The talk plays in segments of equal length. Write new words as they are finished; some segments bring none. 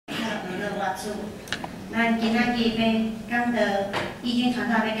大主。咱今仔日要讲到义军传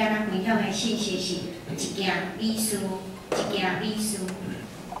道要甲咱分享的信息是一件美事，一件美事。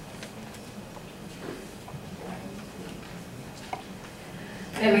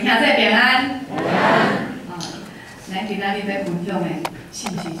各位兄弟平安。咱今仔日要分享的信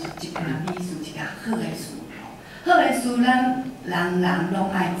息是一件美事，一件好的事。好的事，咱人人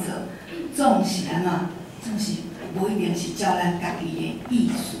拢爱做，总是安怎？总是无一定是照咱家己的意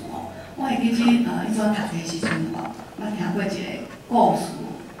思哦。我会记起迄阵读册时阵吼，我听过一个故事，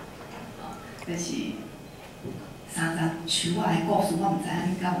就是三丛树仔的故事，我毋知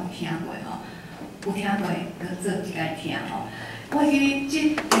影你敢有听过吼？有听过，搁做一摆听吼。我记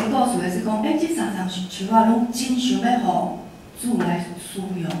即个故事的是讲，即三丛树仔拢真想要互主来使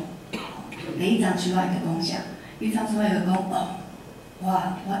用。第一丛树仔伊就讲啥？第一丛树仔就讲哦，我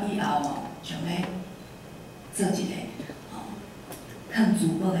以后哦，想要做一个藏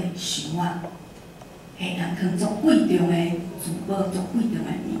珠宝的箱仔，会通藏足贵重的珠宝、足贵重的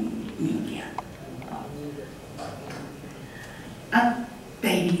物件。啊，第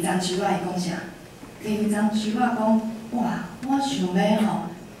二丛树仔伊讲啥？第二丛树仔讲，哇，我想要吼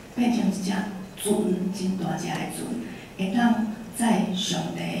变成一只船，真大只的船，会当在上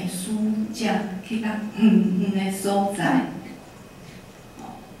帝的使者去到远远的所在。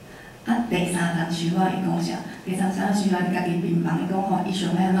啊，第三丛树仔伊讲啥？第三丛树仔伊家己面房伊讲吼，伊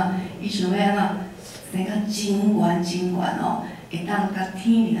想要安怎？伊想要安怎？生到真悬真悬哦，会当甲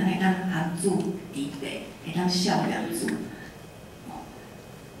天灵会当含主伫地，会当照亮主。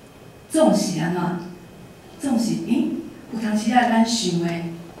总是安怎？总是有当时啊，咱想的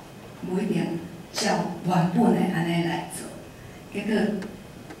无一定照原本的安尼来做，结果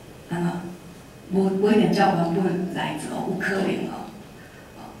安怎？无一定照原本来做，有可能哦。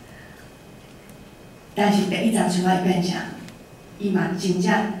但是第一丛树仔伊变啥？伊嘛真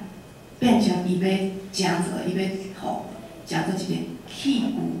正变成伊要诚做，伊要互诚做一个器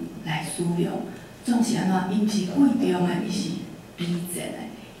具来使用。总是安怎？伊毋是贵重的，伊是卑贱的。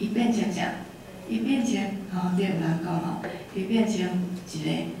伊变成啥？伊变成对有人讲吼，伊变成一个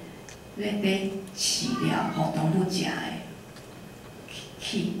咧饲料互动物食的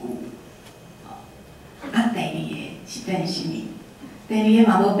器具。啊，第二个是变啥物？第二个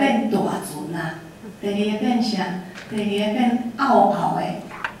嘛无变大船啊。第二个变啥？第二个变拗拗的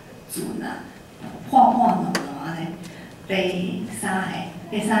船啊，破破烂烂的。第三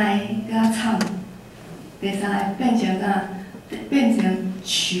个较惨，第三个变成啥？变成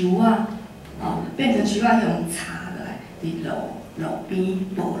树仔，变成树仔用插落来，伫路边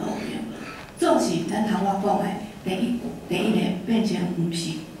无路用。总是咱头我讲的，第一个变成毋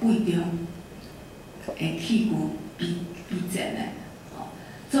是贵重的器具，卑贱的。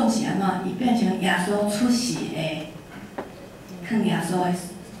总是安怎？伊变成耶稣出世的，放耶稣的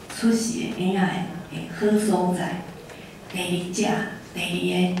出世的婴仔的好所在。第二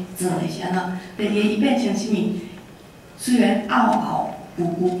个做的是安怎？第二个伊变成啥物？虽然拗牛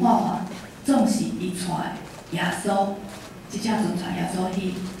破破，总是伊带耶稣，即只船带耶稣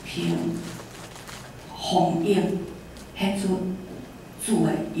去凭奉应，显出主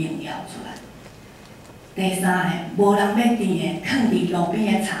的荣耀出来。第三个，无人要甜的，放伫路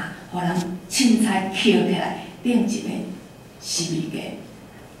边的茶，互人凊彩捡起来，顶一个十字架。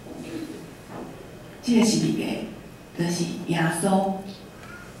这个十字架，就是耶稣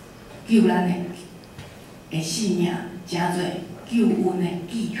救咱的性命，诚做救恩的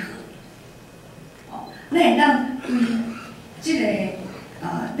记号。咱会当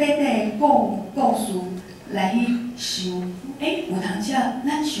对这个故事来去想，有当时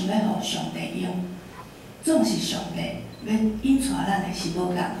咱想要互上帝用。总是上帝要引带咱的是无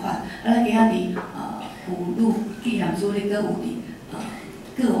共款。咱今仔日妇女纪念主日，搁有伫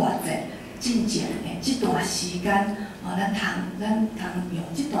过活节进前的即段时间，咱通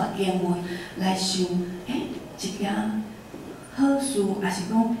用即段经文来想，一件好事，也是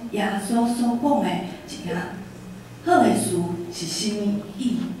讲耶稣所讲的一件好的事是啥物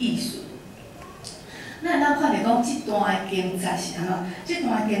意思？咱会当看着讲，即段的经节是安怎？即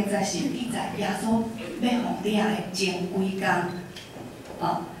段的经节是记载耶稣要奉掠的前几工，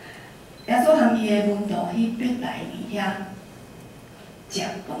耶稣含伊的门徒去伯大尼遐食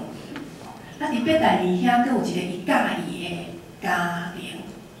饭。伫伯大尼遐，阁有一个伊喜伊的家庭，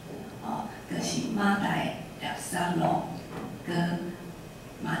就是马大、拉撒路，佮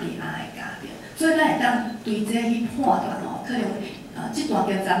玛利亚的家庭。所以咱会当对这去判断可能即段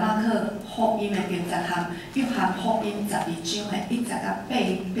经节马克福音的经节含约翰福音12章的1节到8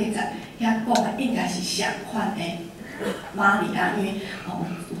节，遐讲的应该是相款的玛利亚，因为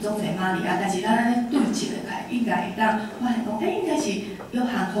有种侪玛利亚，但是咱安尼对一个来，应该会当发现讲，应该是约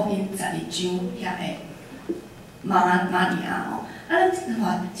翰福音12章遐个玛利亚吼。咱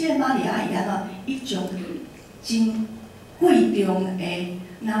看即个玛利亚伊安怎，伊将真贵重的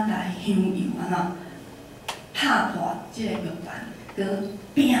哪台香油安怎拍破即个玉板，佮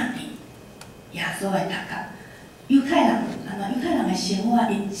拼伫耶稣的头壳。犹太人安怎？犹太人的生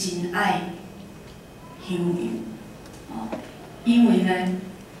活因真爱香油，因为呢，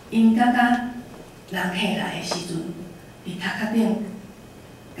因感觉人客来的时阵，伫头壳顶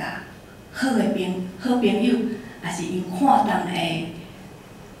甲好朋友，也是因看重的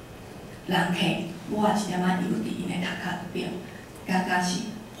人客，抹一点仔油伫因的头壳顶，感觉是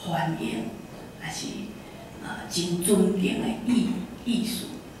欢迎，也是真尊敬的意思。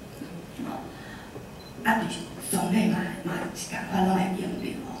就是上帝嘛是共款拢会用着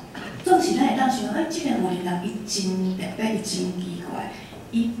吼。总是咱会当想，即个有人伊真特别，伊真奇怪，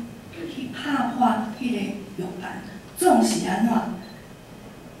伊去拍破迄个玉板，总是安怎？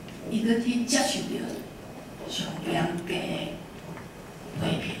伊搁去接受着上严格的批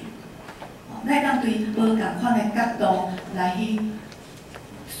评。咱会当对无共款的角度来去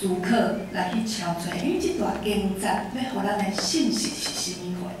思考，来去敲揣，因为即段经节要互咱的信息是啥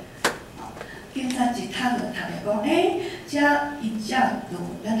物货？警察一读就读着讲，遮就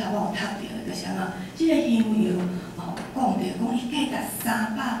咱头仔有读着，就是安怎？即个香油讲着讲伊价值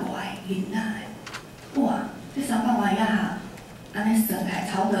300外个银仔的，哇！这300外银仔下，安尼算起来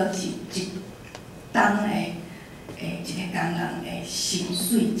差不多是一档的一个工人的薪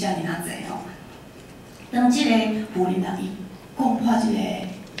水遮尔啊济吼。当即个妇人人伊讲破即个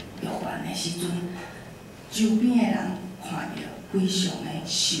玉环的时阵，周边的人看着非常的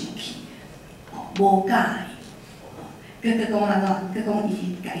生气。无介意，佮讲安怎？佮讲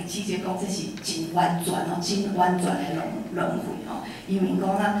伊家己指责讲这是真完全真完全的浪费吼。因为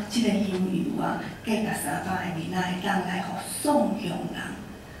讲即个香油价值300个银仔会当来互送向人。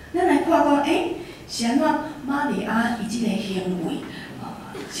咱来看讲，是安怎？玛利亚伊即个行为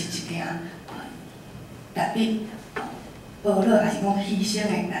是一件特别保罗也是讲牺牲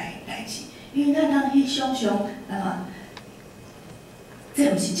的代志，因为咱通去想象，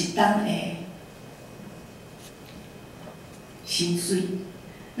这毋是一档的薪水，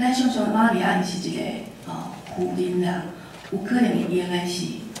咱想象玛利亚伊是一个富人人，有可能伊用的是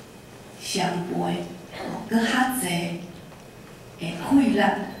双倍，搁较济的费力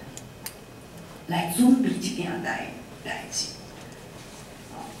来准备一件代志。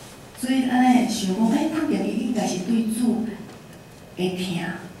所以安尼想讲，肯定伊应该是对主会听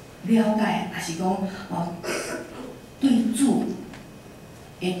了解，也是讲对主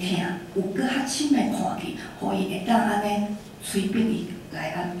会听有搁较深的看去，互伊会当安尼。催逼伊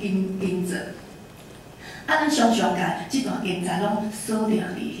来跟做，咱常常甲即段经节拢锁定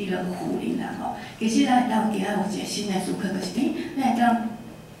伫迄个妇人人吼。其实咱会当今仔有一个新的思考，就是咱会当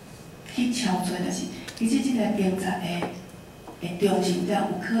去敲揣，就是其实即个经节的中心点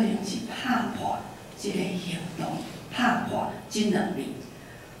有可能是拍破即个行动，拍破即能力。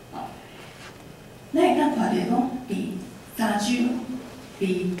咱会当看着讲，伫3章伫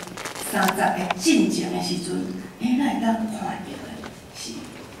30个进前的时阵。咱会当看到的是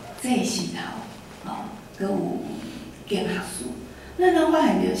祭司头，搁有经学士。咱当发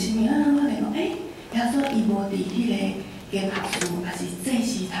现到啥物？咱发现讲，耶稣伊无伫迄个经学士，也是祭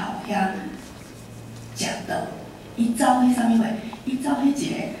司头遐食到，伊走迄啥物货？伊走迄一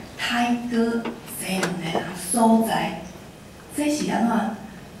个太过西门的人所在，这是安怎？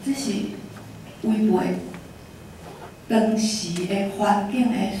这是违背当时的环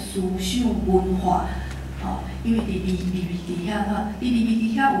境的思想文化。因为伫利未伫遐哈，利未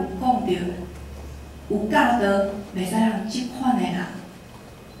伫遐有讲着，有教导袂使让即款的人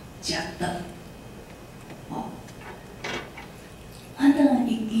食到，反正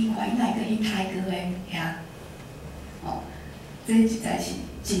伊看伊哪会去泰国的遐，这实在是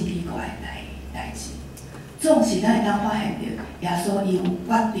真奇怪的代志。总是咱会当发现着，耶稣伊有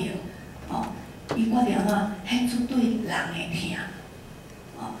决定，伊决定怎显出对人的疼，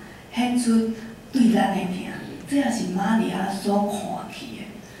显出。对咱的疼，这也是玛利亚所看去的，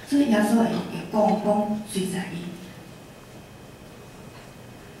所以耶稣会讲，随在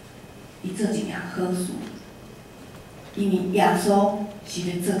伊做一件好事，因为耶稣是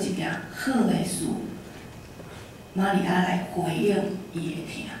咧做一件好的事，玛利亚来回应伊的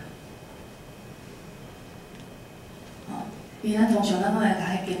疼。因为咱通常咱拢会甲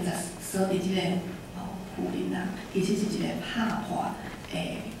迄经节锁伫即个妇人人，其实是一个拍破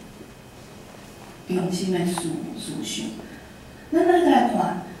诶。中心的思想，咱来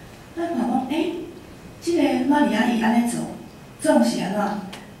看，咱看讲，即个玛玛利亚伊安尼做，总是安怎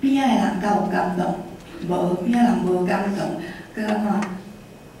边仔的人敢有感动，无边仔人无感动，搁安怎，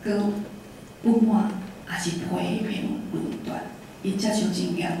搁不满，也是批评论断，伊接受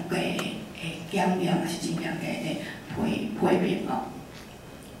真严格的检验，也是真严格的批评哦。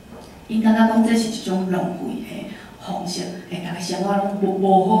因感觉讲这是一种浪费的方式，逐个生活拢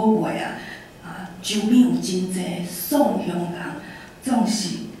无好过啊！周边有真侪送乡人，总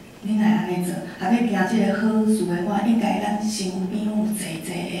是恁来安尼做，也要行即个好事的话，应该咱身边有侪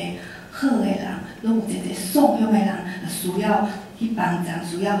的好的人，拢有侪送乡的人，需要去帮助，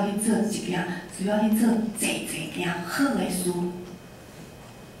需要去做一件，需要去做侪件好的事。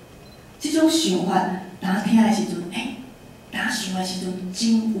即种想法，当听的时阵，当想的时阵，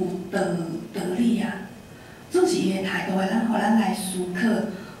真有道理啊！总是伊的态度，互咱来思考，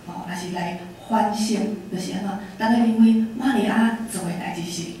也是来反省，就是安怎？大家认为玛利亚做的代志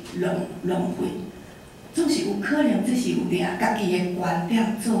是浪费，总是有可能这是有掠家己的观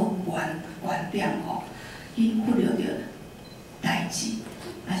点做观点去忽略着代志，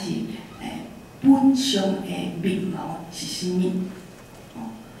也是本相的面貌是啥物？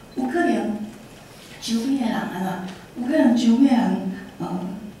有可能周边的人安怎？有可能周边的人，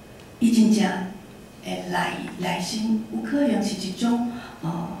伊真正会内心有可能是一种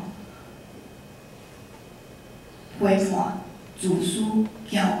批判、自私、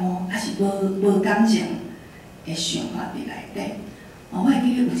骄傲，还是无感情的想法伫内底。我会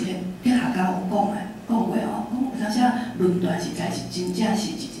记得有一个哲学家有讲过讲有当时论断实在是真正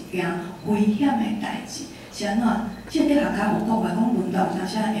是一件危险的代志。是安怎？即个哲学家有讲过，讲论断有当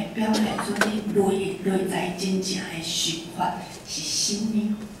时会表现出你内在真正的想法是啥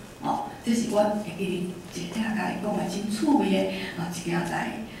物？这是我会记得一个哲学家伊讲的真趣味的一件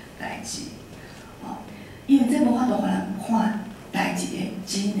代志。因为这无法度互人看代志的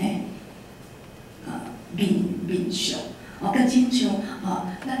真的面相。佮真像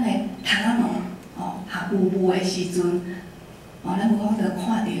咱的窗仔门下雾的时阵，咱无法度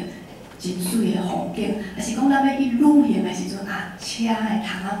看到真水的风景，也是讲咱要去旅行的时阵车的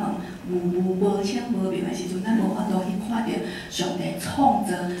窗仔门雾无清无明的时阵，咱无法度去看到上帝创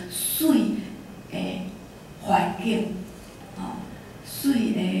造水的环境，水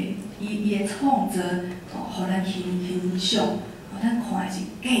的伊的创造，互咱欣赏，咱看的是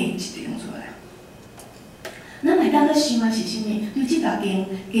假一张出来。咱会当去想的是啥物？对即条经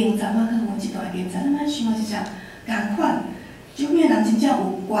站可能有一段经站，咱咱想的是啥？共款，周边的人真正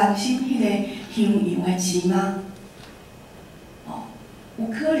有关心迄个香油的市吗？有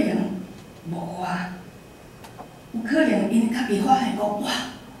可能无啊，有可能因家己发现讲，哇，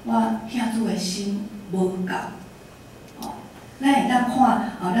我兄姊的心无够。咱会当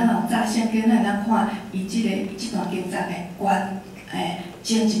看，咱有早圣经，咱会当看伊即段经节的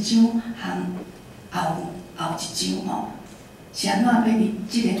前一章和后一章是安怎要伫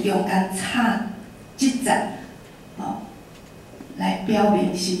即个中间插即节来表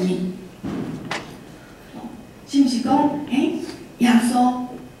明啥物？是毋是讲，耶稣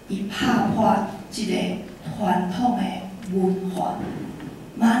伊拍破即个传统的文化，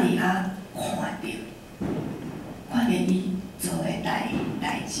玛利亚看着伊做的代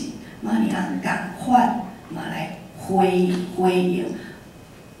志，玛利亚共款嘛来回应，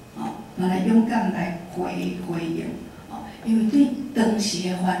嘛来勇敢来回应，因为对当时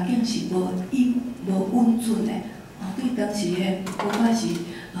的环境是无稳准的，对当时的无管是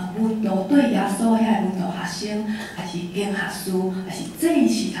文道对耶稣遐个文道学生，还是经学士，还是这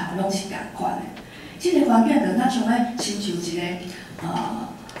时头拢是共款的。即个环境就咱像咧亲像一个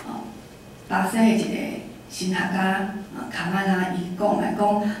巴西的一个神学家卡曼拉伊讲来讲，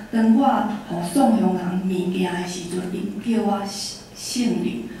当我互送乡人物件的时阵，伊叫我圣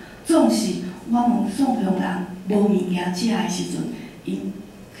灵；总是我问送乡人无物件食的时阵，伊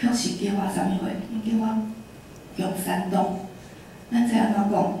却是叫我啥物货？伊叫我用山洞。咱这安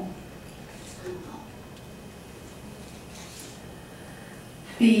怎讲？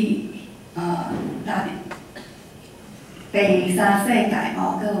第三世界佮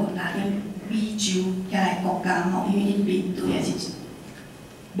有拉丁美洲遐个国家因为因面对的是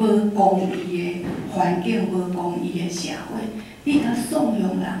无公义的环境、无公义的社会，你甲送乡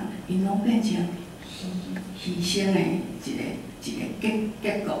人，因拢变成牺牲的一个结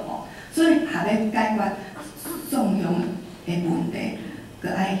果所以还要解决送乡的问题，佮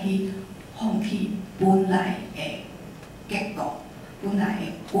爱去放弃本来的结果、本来的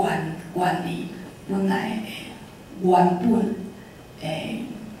原理、本来的原本的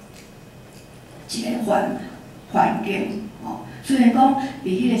一个环境虽然讲伫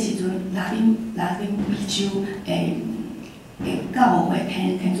迄个时阵，拉丁美洲的教会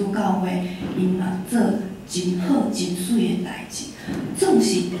天主教会，因嘛做真好、真水的代志。总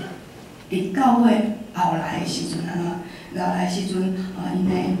是伫教会后来的时阵安怎？后来时阵，因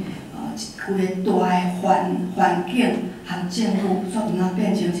为规个大的环境和政府煞有哪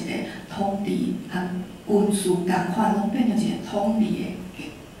变成一个统治和军事共款，拢变成一个统治的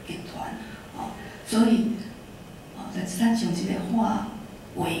集团。所以，就产生一个化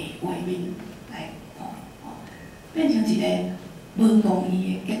为民来变成一个无公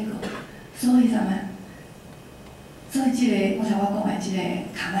义的结果。所以啥物？所以我像我讲的即个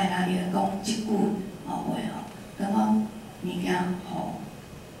卡麦拉，伊就讲即句话当我物件互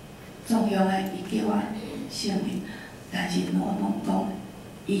纵容的，伊叫我性命，但是我拢讲，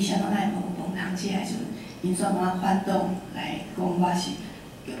伊啥物爱无饭通食的时阵，因煞满反动来讲我是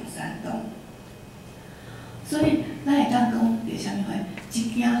共产党。所以咱会当讲着啥物话？一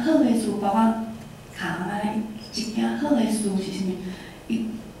件好的事，包括卡麦拉，一件好的事是啥物？伊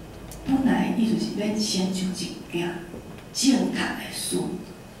本来意思是要成就一件正确的事。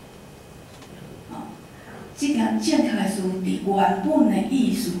即件正确的事，伫原本的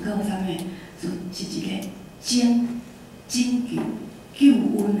意思，搁有啥物？是一个拯救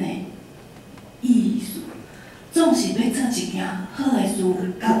恩的意思。总是要做一件好的事，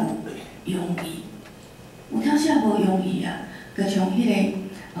较有容易。有当时无容易啊，就像迄个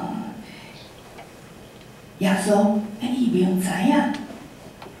耶稣，伊明知影，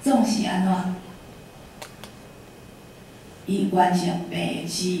总是安怎？伊完成爸的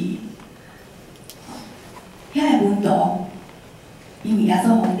旨意。遐个门徒，因为耶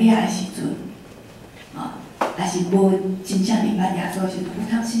稣互掠的时阵，也是无真正明白耶稣的时阵，有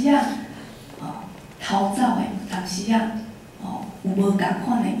当时逃走的，有当时有无共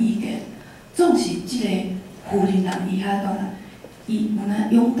款的意见，总是即个富人人伊遐当伊有哪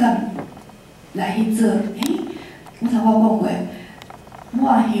勇敢来去做。我讲过，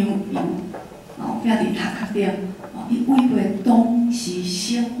抹香油，摒伫头壳顶，伊违背当时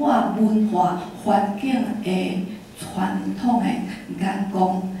生活文化环境的传统的眼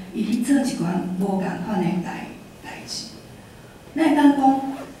光，伊去做一件无共款的代志。咱会当讲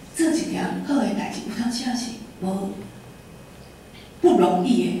做一件好的代志，有当时也是不容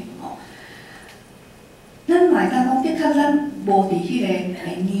易的。咱嘛会当讲，的确咱无伫迄个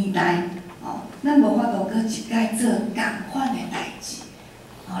年代，咱无法度搁一概做共款的代志，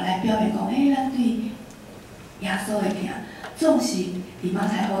来表明讲，咱对耶稣的听，总是伫马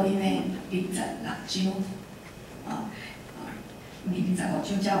太福音的26章，25章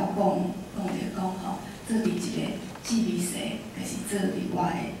才有讲做伫一个智慧世，就是做伫我的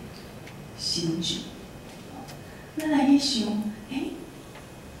心中。咱来去想，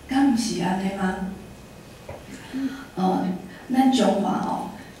敢毋是安尼吗？咱中华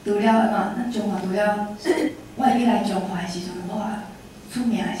除了安怎？咱中华除了我会去来中华的时阵，我出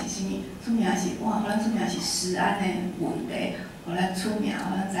名的是啥物？出名是互咱出名是食安的问题，互咱出名，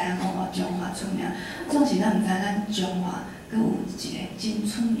互咱知影讲中华出名。总是咱毋知咱中华阁有一个真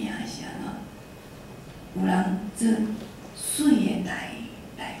出名的是安怎？有人做水的代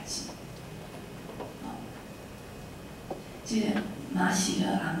志。即个马喜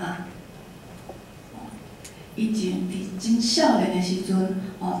乐阿嬷。以前伫真少年的时阵，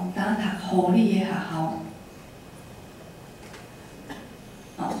当读护理的学校，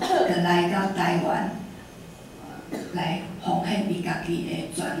就来到台湾，来奉献伊家己的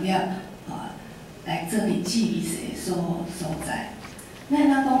专业，来做伫智慧世的所在。咱会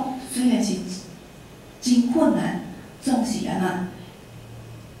当讲，虽然是真困难，总是安怎？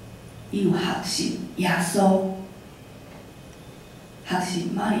伊有学习耶稣，学习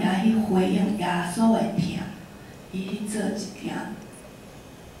玛利亚去回应耶稣的听。伊去做一件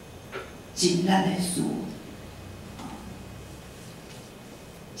真力的事，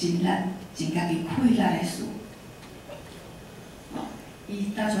真力、真家己快乐的事。伊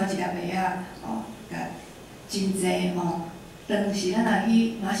带出来一粒麦仔，甲真济当时咱若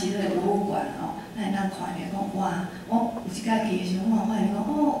去马喜乐博物馆咱会当看见讲哇，我有一摆去的时候，我发现讲有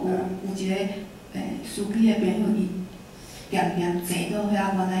一个司机的朋友，伊常常坐到遐，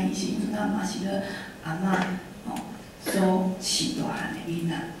原来伊是迄阵啊马喜乐阿嬷。所饲大汉的囡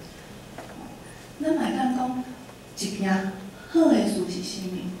仔，咱嘛会当讲一件好的事是啥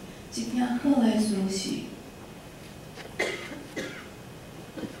物？一件好的事是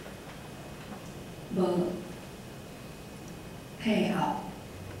无退后。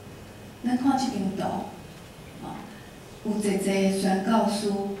咱看即张图，有一个宣教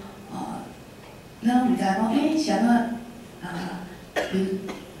师，咱毋知讲，是安怎？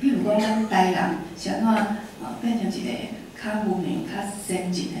比如讲，咱台人是安怎？变成一个较文明、较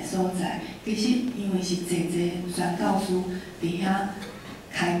先进的所在。其实因为是侪宣教师伫遐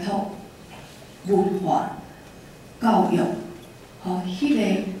开拓文化，教育，互迄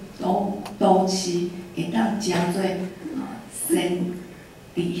个都市会当真做先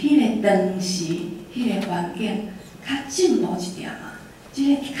伫迄个当时迄个环境较进步一点啊，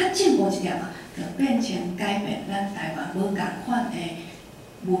即个较进步一点啊，就变成改变咱台湾无共款的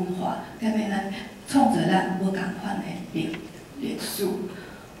文化，改变咱创造咱无共款的历史。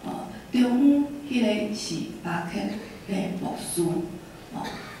中央迄个是巴克的牧师，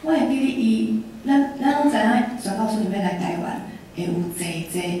我会记得伊，咱拢知影宣教士要来台湾，会有济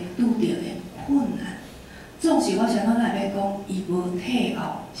拄着的困难。总是我想到咱要讲，伊无退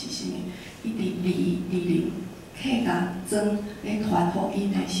后是啥物？伊伫2020客家庄咧传福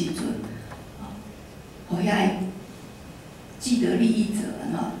音的时阵，互遐个既得利益者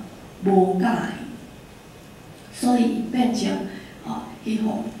无介意，所以伊变成去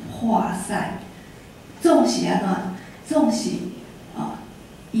互化赛。总是安怎？总是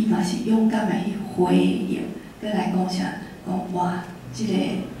伊嘛是勇敢的去回应，搁来讲啥？讲哇，即个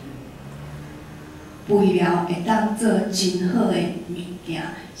肥料会当做真好的物件，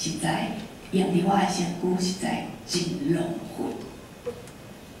实在用伫我的身躯，实在真浪费。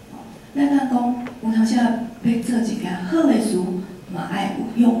咱当讲有当时要做一件好的事，嘛爱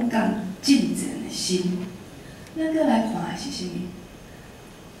有勇敢进前的心。咱搁来看的是啥物？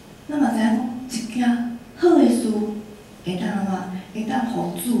咱嘛知影讲一件好的事会当安怎？会当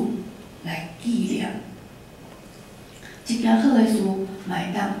互主来纪念。一件好的事嘛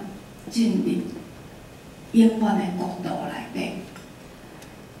会当进入永远的国度内底。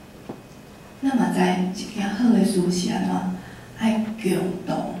咱嘛知一件好的事是安怎？爱共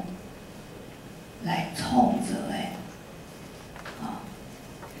同来创造的，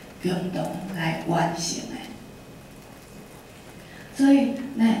共同来完成的。所以，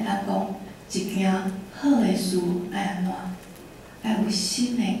咱会当讲一件好的事爱安怎？爱有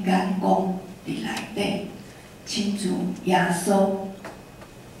新的眼光伫内底，亲像耶稣，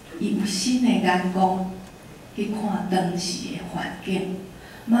伊有新的眼光去看当时的环境；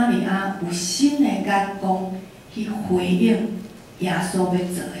玛利亚有新的眼光去回应耶稣要做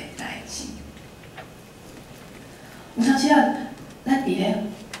的代志。有当时啊，咱伫咧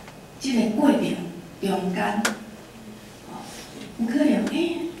即个过程中间，有可能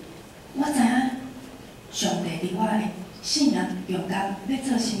我知影上帝伫我的信仰中间要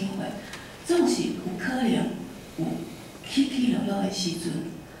做啥物货，总是有可能有起起落落的时阵。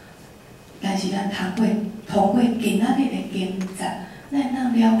但是咱通过今仔日的经节，咱会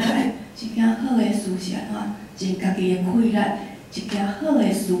当了解一件好的事是安怎，尽家己的气力，一件好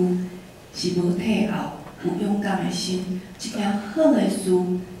的事是无退后，有勇敢的心，一件好的事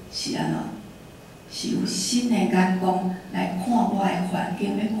是安怎？是有新的眼光来看我的环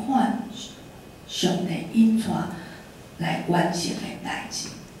境，要看上帝引带来完成的代志。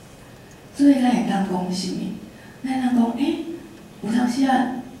所以咱会当讲啥物？咱当讲有当时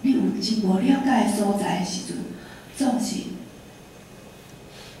啊，你有真无了解的所在的时阵，总是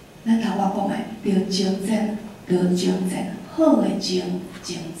咱头我讲的，着精进，好的精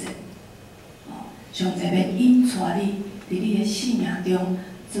进。上帝要引带你伫你的信仰中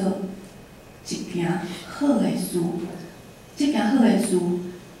做一件好的事，这件好的事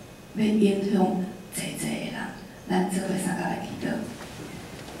要影响济个人。咱做伙三甲来祈祷。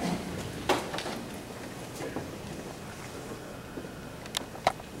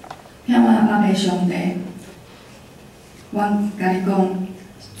听我阿爸的上帝，阮甲你讲，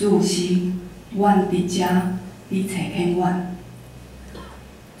主是阮伫遮，你找见阮，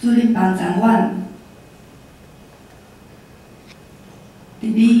主你帮助阮，伫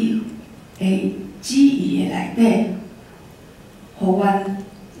你的旨意的内底，互阮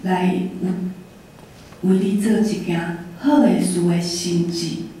来为你做一件好的事的心志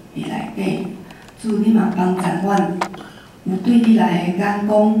伫内底。主你嘛帮助阮，有对你来的眼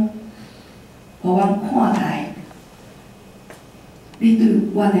光。互阮看待你对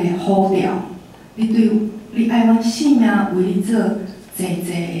阮的呼召，你爱阮性命为你做济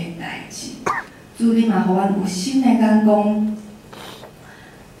的代志。主你嘛，互阮有新的眼光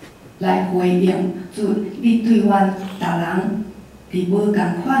来回应。主你对阮逐人伫无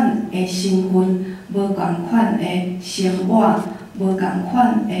共款的身份、无共款的生活、无共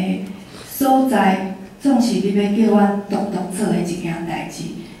款的所在，总是你要叫阮独做的一件代志。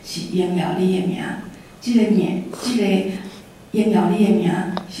是荣耀你的名，即个荣耀你的名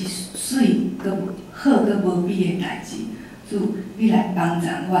是水搁好搁无比的代志。主，你来帮助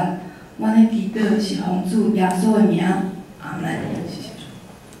阮，阮的祈祷是奉主耶稣的名，阿门。